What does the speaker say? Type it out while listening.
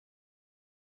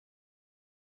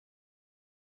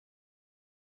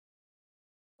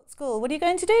School, what are you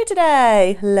going to do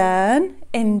today? Learn,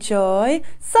 enjoy,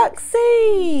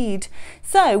 succeed.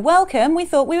 So welcome. We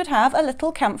thought we would have a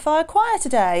little campfire choir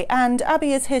today, and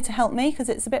Abby is here to help me because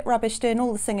it's a bit rubbish doing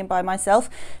all the singing by myself,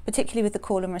 particularly with the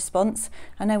call and response.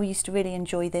 I know we used to really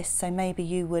enjoy this, so maybe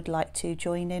you would like to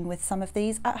join in with some of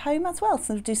these at home as well,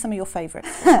 so do some of your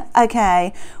favourites.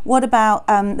 Okay, what about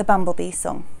the Bumblebee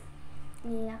song?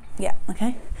 Yeah,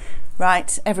 okay.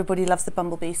 Right, everybody loves the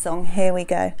Bumblebee song. Here we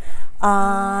go.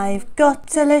 I've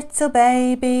got a little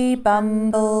baby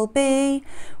bumblebee.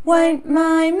 Won't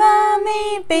my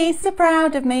mummy be so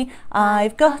proud of me?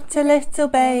 I've got a little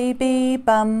baby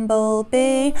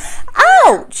bumblebee.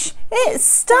 Ouch! It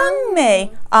stung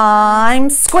me.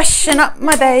 I'm squishing up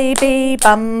my baby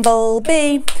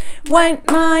bumblebee.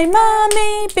 Won't my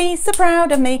mummy be so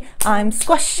proud of me? I'm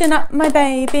squashing up my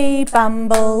baby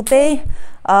bumblebee.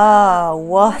 Oh,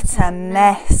 what a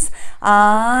mess.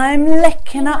 I'm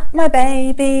licking up my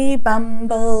baby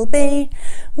bumblebee.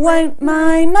 Won't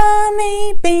my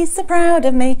mummy be so proud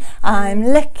of me? I'm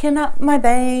licking up my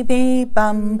baby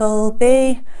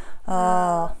bumblebee.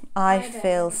 Oh, I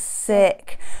feel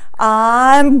sick.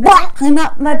 I'm whacking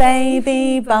up my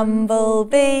baby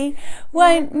bumblebee.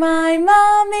 Won't my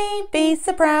mummy be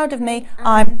so proud of me?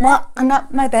 I'm whacking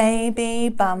up my baby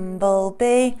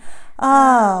bumblebee.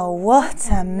 Oh, what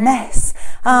a mess.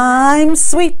 I'm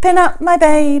sweeping up my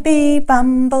baby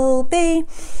bumblebee.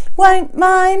 Won't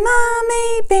my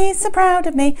mummy be so proud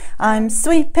of me? I'm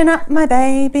sweeping up my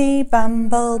baby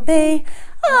bumblebee.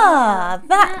 Ah,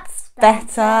 that's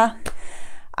better.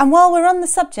 And while we're on the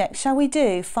subject, shall we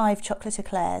do 5 chocolate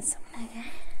eclairs?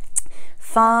 Okay.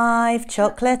 5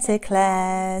 chocolate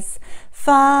eclairs.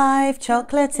 5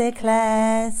 chocolate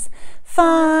eclairs.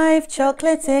 5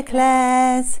 chocolate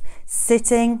eclairs.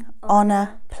 Sitting on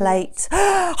a plate.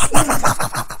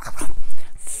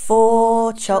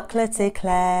 4 chocolate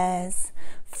eclairs.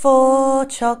 4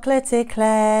 chocolate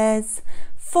eclairs.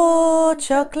 4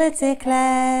 chocolate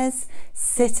eclairs.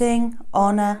 Sitting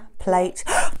on a plate.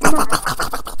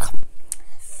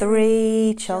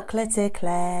 3 chocolate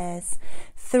eclairs.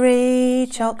 3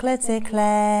 chocolate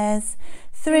eclairs.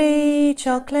 3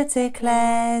 chocolate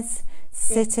eclairs.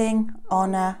 Sitting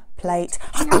on a plate.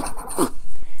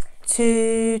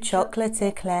 2 chocolate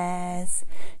eclairs.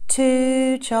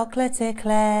 2 chocolate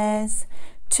eclairs.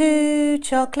 2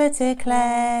 chocolate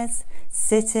eclairs.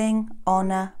 Sitting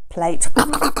on a plate.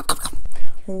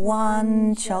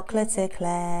 1 chocolate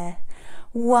eclair.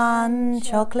 1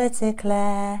 chocolate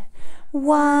eclair.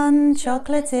 1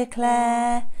 chocolate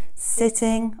eclair.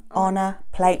 Sitting on a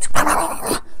plate.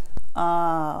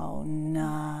 Oh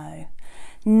no.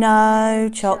 No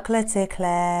chocolate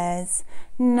eclairs.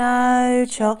 No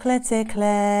chocolate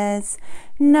eclairs.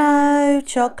 No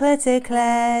chocolate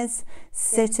eclairs.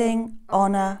 Sitting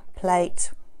on a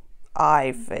plate.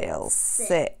 I feel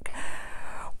sick.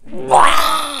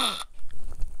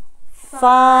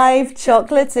 5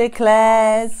 chocolate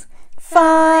eclairs.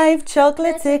 5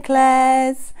 chocolate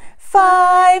eclairs.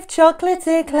 5 chocolate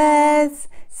eclairs.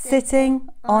 Sitting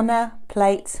on a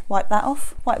plate. Wipe that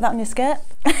off. Wipe that on your skirt.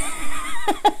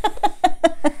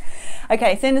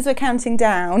 Okay, so as we're counting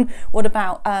down, what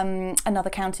about another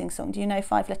counting song? Do you know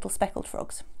 5 Little Speckled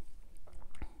Frogs?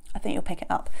 I think you'll pick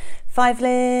it up. 5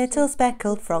 little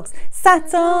speckled frogs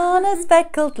sat on a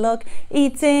speckled log,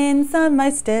 eating some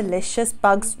most delicious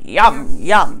bugs. Yum,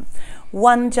 yum.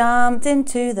 1 jumped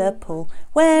into the pool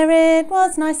where it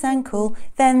was nice and cool.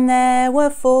 Then there were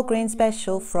 4 green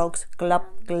special frogs. Glub,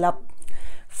 glub.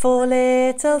 4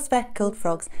 little speckled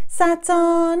frogs sat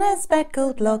on a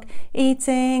speckled log,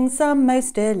 eating some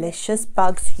most delicious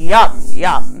bugs. Yum,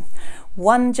 yum.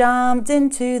 1 jumped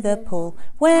into the pool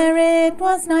where it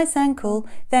was nice and cool.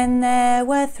 Then there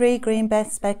were 3 green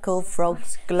speckled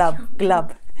frogs. Glub,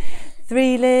 glub.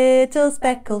 3 little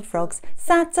speckled frogs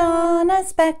sat on a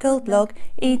speckled log,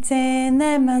 eating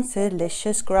their most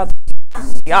delicious grub.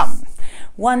 Yum.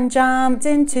 1 jumped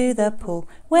into the pool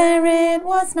where it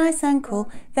was nice and cool.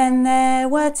 Then there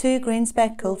were 2 green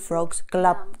speckled frogs.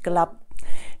 Glub, glub.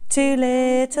 2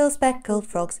 little speckled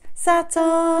frogs sat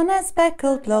on a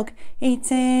speckled log,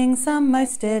 eating some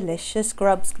most delicious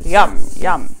grubs. Yum,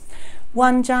 yum.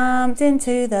 1 jumped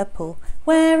into the pool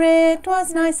where it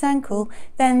was nice and cool.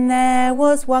 Then there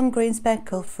was 1 green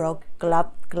speckled frog.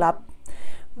 Glub, glub.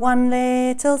 1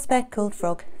 little speckled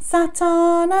frog sat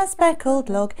on a speckled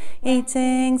log,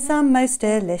 eating some most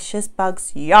delicious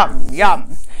bugs. Yum,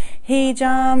 yum. He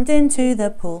jumped into the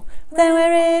pool there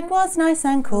where it was nice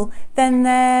and cool. Then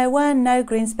there were no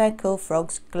green speckled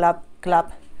frogs. Glub,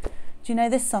 glub. Do you know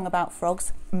this song about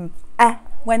frogs?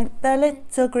 Went the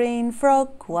little green frog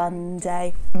one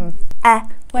day.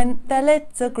 Went the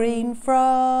little green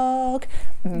frog.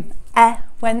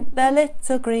 Went the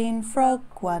little green frog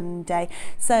one day.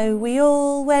 So we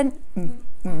all went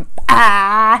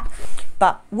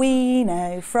but we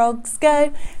know frogs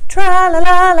go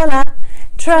tra-la-la-la-la,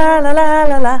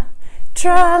 tra-la-la-la-la,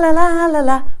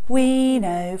 tra-la-la-la-la. We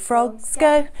know frogs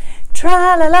go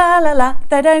tra-la-la-la-la.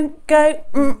 They don't go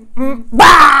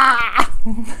bah!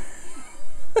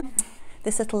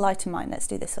 This little light of mine, let's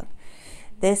do this one.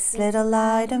 This little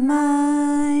light of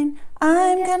mine,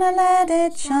 I'm gonna let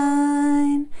it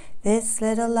shine. This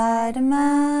little light of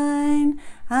mine,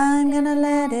 I'm gonna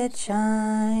let it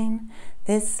shine.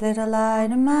 This little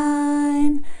light of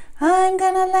mine, I'm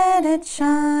gonna let it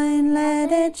shine,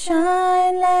 let it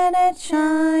shine, let it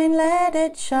shine, let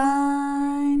it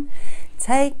shine.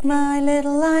 Take my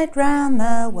little light round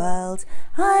the world,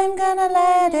 I'm gonna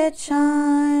let it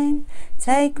shine.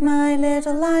 Take my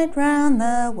little light round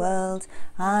the world,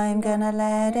 I'm gonna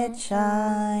let it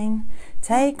shine.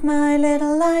 Take my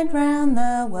little light round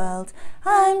the world,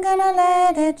 I'm gonna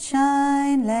let it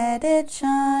shine, let it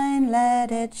shine,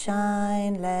 let it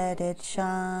shine, let it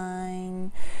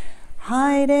shine.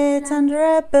 Hide it under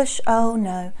a bush, oh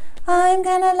no, I'm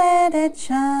gonna let it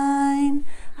shine.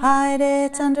 Hide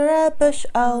it under a bush,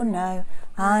 oh no,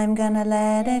 I'm gonna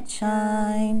let it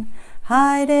shine.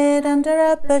 Hide it under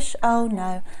a bush, oh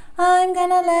no, I'm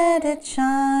gonna let it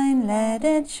shine, let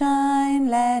it shine,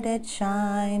 let it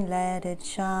shine, let it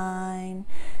shine.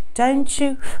 Don't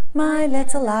shoot my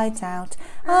little light out,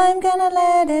 I'm gonna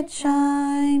let it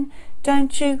shine.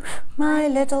 Don't shoot my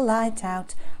little light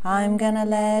out, I'm gonna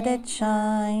let it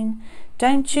shine.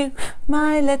 Don't shoot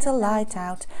my little light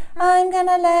out, I'm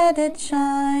gonna let it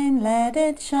shine, let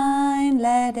it shine,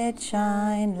 let it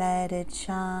shine, let it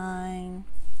shine.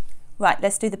 Right,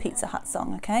 let's do the Pizza Hut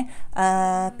song, okay?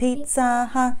 A Pizza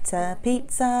Hut,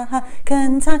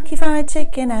 Kentucky Fried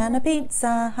Chicken and a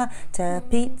Pizza Hut, a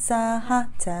Pizza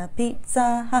Hut, a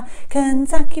Pizza Hut,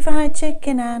 Kentucky Fried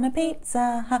Chicken and a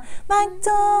Pizza Hut,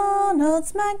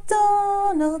 McDonald's,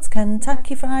 McDonald's,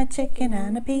 Kentucky Fried Chicken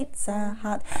and a Pizza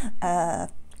Hut,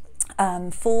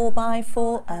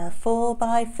 4x4, a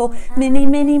 4x4, mini,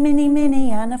 mini, mini,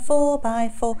 mini, and a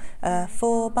 4x4, a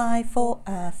 4x4,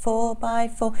 a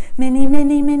 4x4, mini,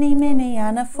 mini, mini, mini,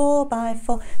 and a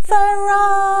 4x4,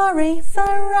 Ferrari,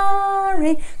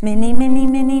 Ferrari, mini, mini,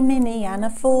 mini, mini, and a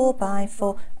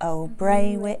 4x4. Oh,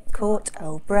 Braywick Court,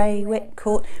 oh, Braywick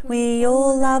Court, we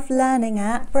all love learning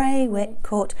at Braywick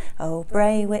Court. Oh,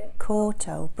 Braywick Court,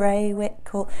 oh, Braywick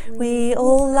Court, we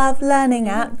all love learning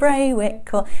at Braywick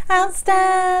Court.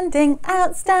 Outstanding,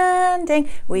 outstanding,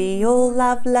 we all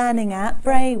love learning at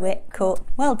Braywick Court.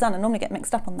 Well done, I normally get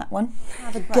mixed up on that one.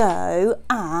 Have a go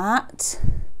at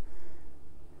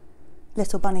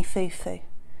Little Bunny Foo Foo,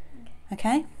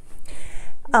 okay?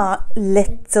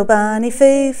 Little bunny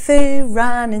Foo Foo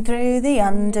running through the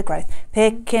undergrowth,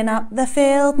 picking up the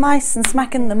field mice and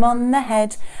smacking them on the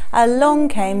head. Along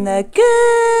came the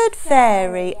good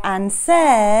fairy and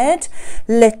said,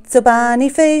 Little bunny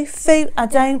Foo Foo, I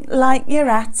don't like your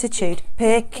attitude,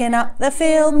 picking up the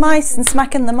field mice and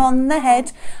smacking them on the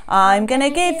head. I'm gonna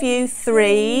give you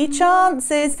 3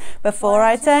 chances before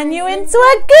I turn you into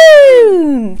a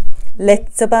goon.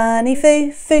 Little bunny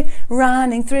Foo Foo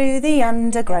running through the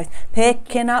undergrowth,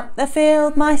 picking up the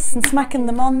field mice and smacking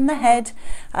them on the head.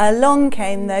 Along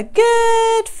came the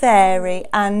good fairy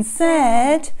and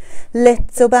said,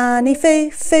 Little bunny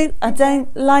Foo Foo, I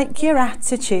don't like your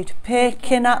attitude,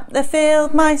 picking up the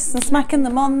field mice and smacking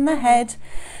them on the head.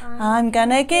 I'm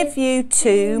gonna give you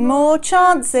 2 more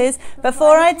chances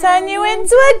before I turn you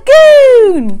into a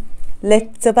goon.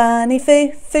 Little bunny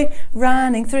Foo Foo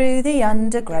running through the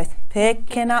undergrowth,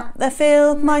 picking up the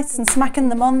field mice and smacking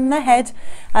them on the head.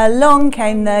 Along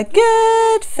came the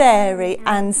good fairy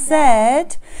and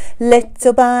said,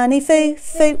 Little bunny Foo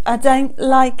Foo, I don't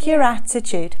like your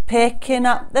attitude, picking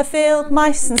up the field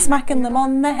mice and smacking them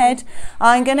on the head.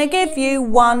 I'm gonna give you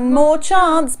 1 more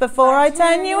chance before I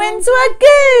turn you into a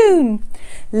goon.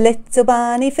 Little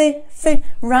bunny Foo Foo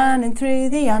running through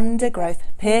the undergrowth,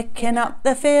 picking up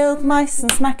the field mice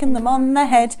and smacking them on the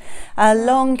head.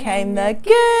 Along came the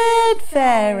good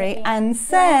fairy and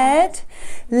said,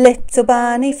 Little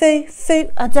bunny Foo Foo,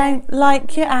 I don't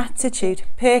like your attitude,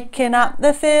 picking up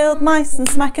the field mice and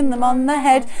smacking them on the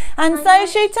head. And so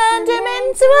she turned him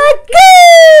into a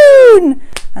goon.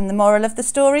 And the moral of the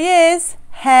story is,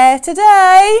 hare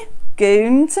today,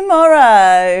 goon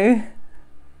tomorrow.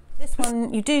 This this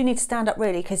one you do need to stand up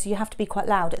really, because you have to be quite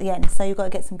loud at the end, so you've got to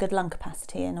get some good lung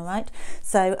capacity in, all right?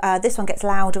 So this one gets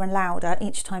louder and louder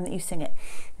each time that you sing it.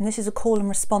 And this is a call and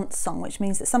response song, which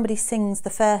means that somebody sings the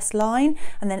first line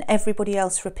and then everybody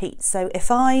else repeats. So if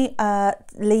I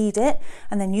lead it,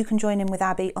 and then you can join in with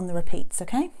Abby on the repeats,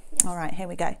 okay? Yes. All right, here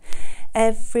we go.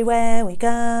 Everywhere we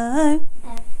go,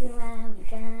 everywhere we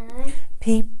go,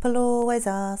 people always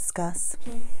ask us,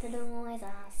 people always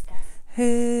ask us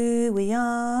who we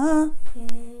are,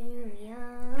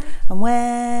 and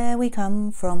where we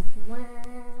come from. where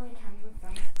we come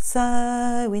from.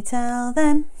 So we tell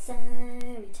them, So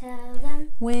we tell them,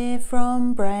 we're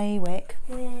from Braywick,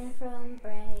 we're from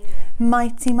Braywick,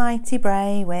 mighty, mighty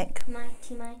Braywick.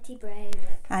 mighty, mighty Braywick.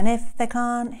 And if they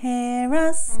can't hear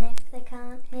us, And if they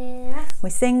can't hear us, we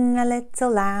sing a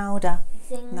little louder.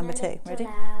 we sing Number a 2, little ready?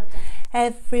 louder.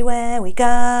 Everywhere we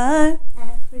go,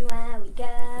 Everywhere we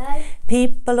go,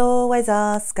 people always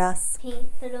ask us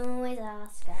people always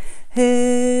ask us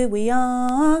who we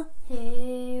are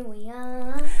who we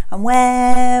are and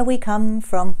where we come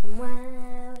from. and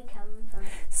where we come from.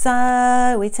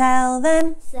 So we tell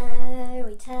them, So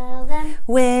we tell them,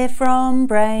 we're from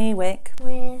Braywick,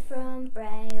 we're from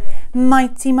Braywick,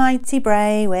 mighty, mighty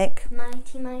Braywick.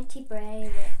 mighty, mighty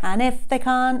Braywick. And if they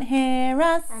can't hear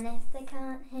us, And if they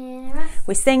can't hear us,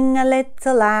 we sing a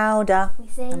little louder. we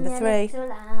sing Number a 3. little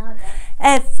louder.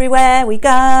 Everywhere we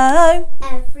go,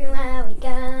 Everywhere we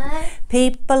go,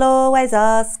 people always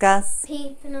ask us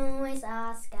people always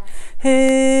ask us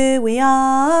who we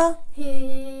are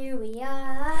who we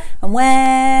are and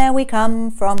where we come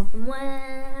from. and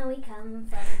where we come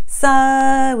from.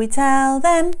 So we tell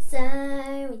them,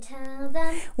 So we tell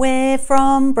them, we're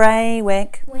from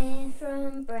Braywick, we're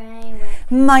from Braywick,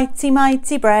 mighty,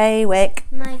 mighty Braywick.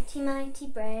 mighty, mighty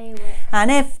Braywick. And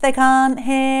if they can't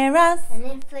hear us, And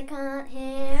if they can't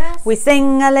hear us, we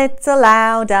sing a little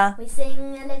louder. we sing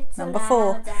a little Number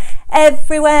 4. louder.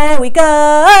 Everywhere we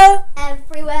go,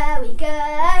 Everywhere we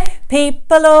go,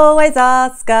 people always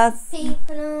ask us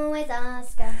people always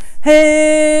ask us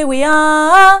who we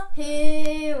are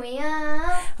who we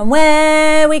are and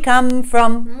where we come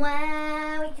from. and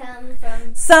where we come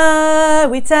from. So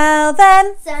we tell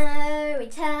them, So we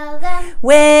tell them,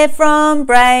 we're from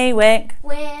Braywick,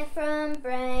 we're from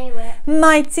Braywick,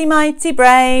 mighty, mighty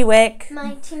Braywick.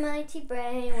 mighty, mighty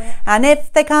Braywick. And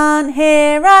if they can't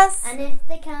hear us, And if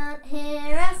they can't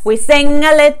hear us, we sing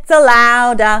a little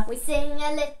louder. we sing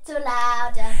a little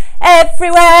louder.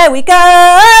 Everywhere we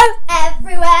go,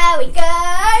 Everywhere we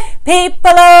go,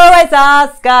 people always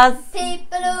ask us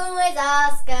people always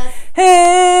ask us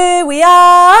who we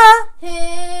are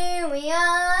who we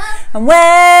are and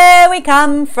where we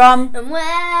come from. and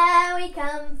where we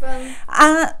come from.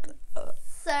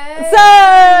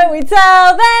 So we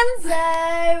tell them,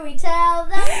 So we tell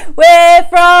them, we're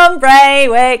from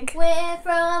Braywick, we're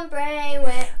from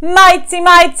Braywick, mighty,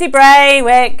 mighty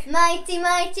Braywick. mighty,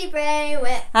 mighty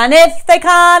Braywick. And if they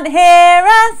can't hear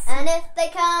us, And if they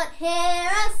can't hear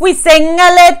us, we sing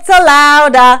a little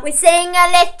louder. we sing a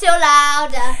little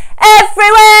louder.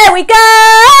 Everywhere we go,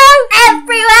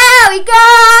 Everywhere we go,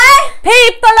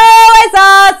 people always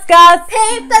ask us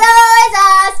people always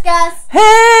ask us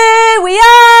who we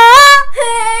are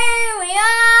who we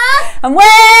are and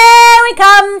where we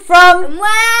come from. and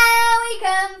where we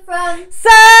come from. So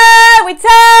we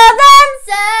tell them,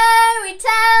 So we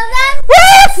tell them,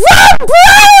 we're from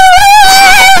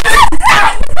Braywick.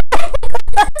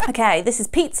 Okay, this is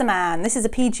Pizza Man. This is a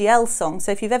PGL song.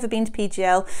 So if you've ever been to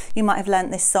PGL, you might have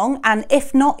learnt this song. And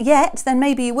if not yet, then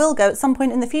maybe you will go at some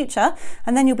point in the future,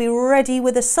 and then you'll be ready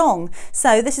with a song.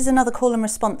 So this is another call and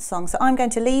response song. So I'm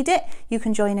going to lead it. You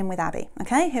can join in with Abby.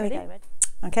 Okay, here we go.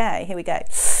 Okay, here we go.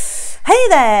 Hey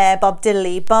there, Bob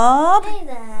Diddley Bob. hey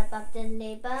there, Bob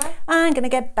Diddley Bob. I'm gonna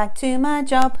get back to my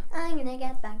job I'm gonna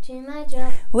get back to my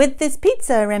job with this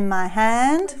pizza in my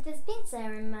hand. with this pizza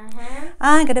in my hand.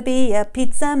 I'm gonna be a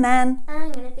pizza man.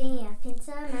 I'm gonna be a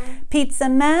pizza man, Pizza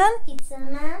man. pizza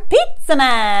man, Pizza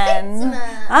man. Pizza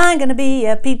man. I'm gonna be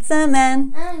a pizza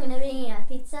man. I'm gonna be a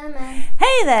pizza man.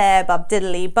 Hey there, Bob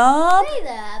Diddley Bob. Hey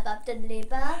there, Bob Diddley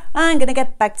Bob. I'm gonna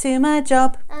get back to my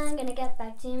job I'm gonna get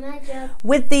back to my job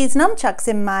with these nunchucks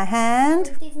in my hand.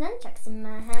 with these nunchucks in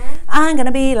my hand. I'm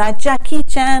gonna be like Jackie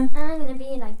Chan. I'm gonna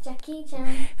be like Jackie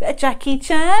Chan. Jackie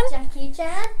Chan. Jackie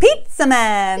Chan, Pizza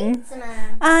man. pizza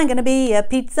man. I'm gonna be a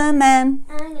pizza man.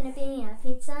 I'm gonna be a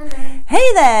pizza pizza man.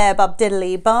 Hey there, Bob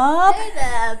Diddley Bob. Hey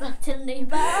there, Bob Diddley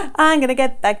Bob. I'm gonna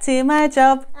get back to my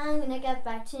job I'm gonna get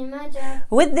back to my job.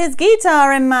 with this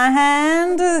guitar in my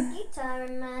hand. Guitar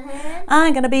in my hand.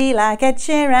 I'm gonna be like Ed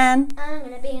Sheeran. I'm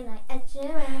gonna be like Ed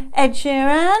Sheeran. Ed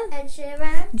Sheeran, Ed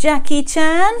Sheeran. Jackie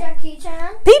Chan, Jackie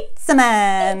Chan. Pizza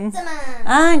Man. Pizza man.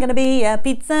 I'm gonna be a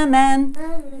pizza man.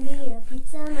 I'm gonna be a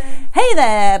pizza man. Hey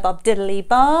there, Bob Diddley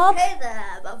Bob. Hey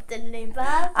there, Bob Diddley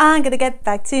Bob. I'm gonna get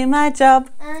back to my job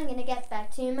I'm gonna get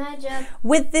back to my job.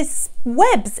 with this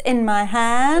webs in my With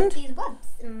hand. these webs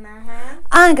in my hand.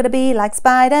 I'm gonna be like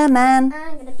Spider-Man.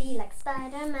 I'm gonna be like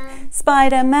Spider-Man.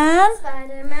 Spider-Man,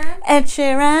 Spider-Man. Ed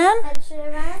Sheeran, Ed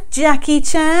Sheeran. Jackie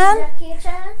Chan, Jackie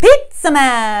Chan. Pizza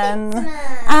Man. Pizza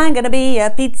man. I'm gonna be a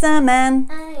pizza man.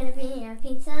 I'm gonna be a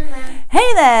pizza man.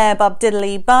 Hey there, Bob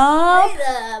Diddley Bob. Hey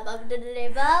there, Bob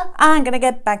Diddley Bob. I'm gonna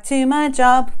get back to my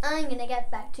job I'm gonna get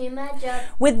back to my job.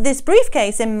 with this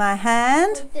briefcase in my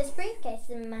hand. With this briefcase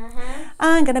in my hand.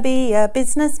 I'm gonna be a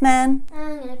businessman.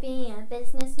 I'm gonna be a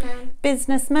businessman.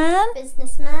 Businessman,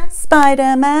 Businessman.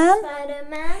 Spider-Man,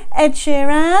 Spider-Man. Ed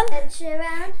Sheeran, Ed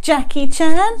Sheeran. Jackie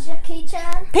Chan, Jackie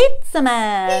Chan. Pizza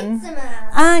Man. Pizza man.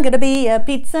 I'm gonna be a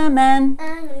pizza man.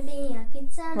 I'm gonna be a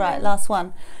pizza man. Right, last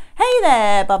one. Hey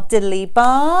there, Bob Diddley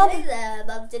Bob. Hey there,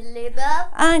 Bob Diddley Bob.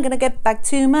 I'm gonna get back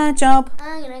to my job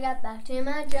I'm gonna get back to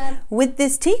my job. with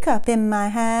this teacup in my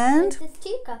hand. With this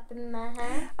teacup in my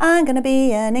hand. I'm gonna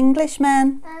be an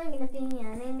Englishman. I'm gonna be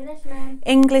an Englishman.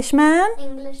 Englishman,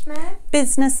 Englishman.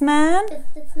 businessman,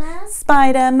 Businessman.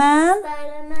 Spider-Man,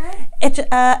 Spider-Man.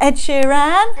 Ed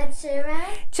Sheeran, Ed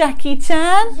Sheeran. Jackie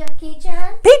Chan, Jackie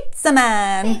Chan. Pizza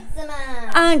Man. Pizza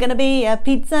man. I'm gonna be a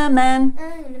pizza man.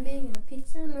 I'm gonna be a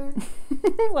pizza man.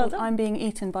 Well done. I'm being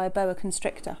eaten by a boa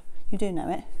constrictor. You do know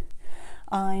it.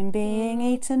 I'm being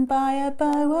eaten by a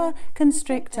boa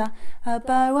constrictor, a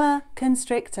boa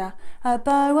constrictor, a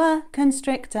boa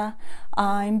constrictor.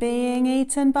 I'm being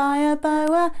eaten by a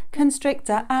boa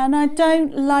constrictor and I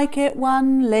don't like it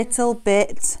one little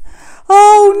bit.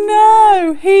 Oh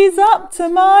no, he's up to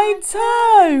my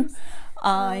toe.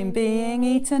 I'm being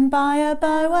eaten by a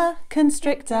boa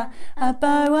constrictor, a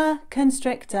boa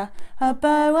constrictor, a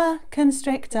boa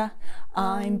constrictor.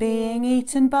 I'm being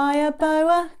eaten by a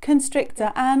boa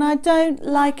constrictor and I don't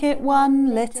like it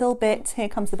one little bit. Here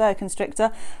comes the boa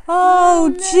constrictor.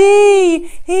 Oh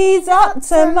gee, he's up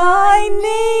to my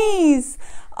knees.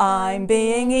 I'm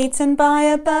being eaten by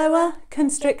a boa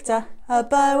constrictor, a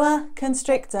boa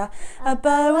constrictor, a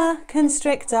boa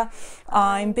constrictor.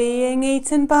 I'm being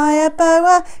eaten by a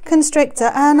boa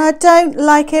constrictor and I don't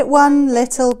like it one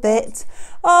little bit.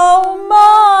 Oh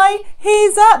my,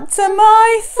 he's up to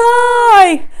my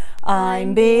thigh.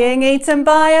 I'm being eaten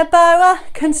by a boa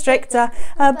constrictor,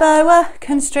 a boa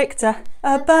constrictor,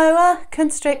 a boa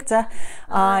constrictor.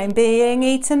 I'm being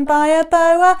eaten by a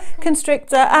boa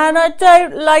constrictor and I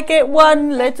don't like it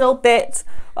one little bit.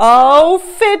 Oh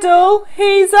fiddle,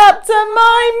 he's up to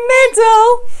my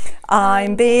middle.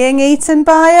 I'm being eaten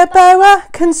by a boa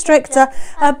constrictor,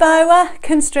 a boa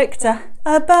constrictor,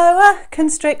 a boa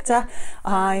constrictor.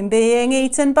 I'm being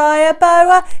eaten by a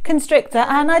boa constrictor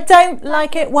and I don't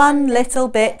like it one little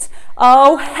bit.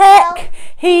 Oh heck,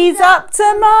 he's up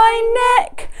to my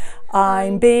neck.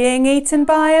 I'm being eaten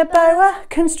by a boa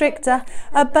constrictor,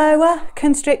 a boa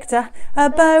constrictor, a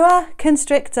boa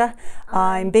constrictor.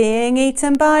 I'm being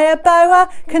eaten by a boa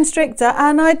constrictor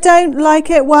and I don't like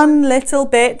it one little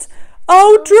bit.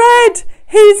 Oh dread,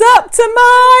 he's up to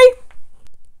my...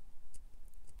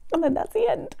 And then that's the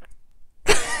end.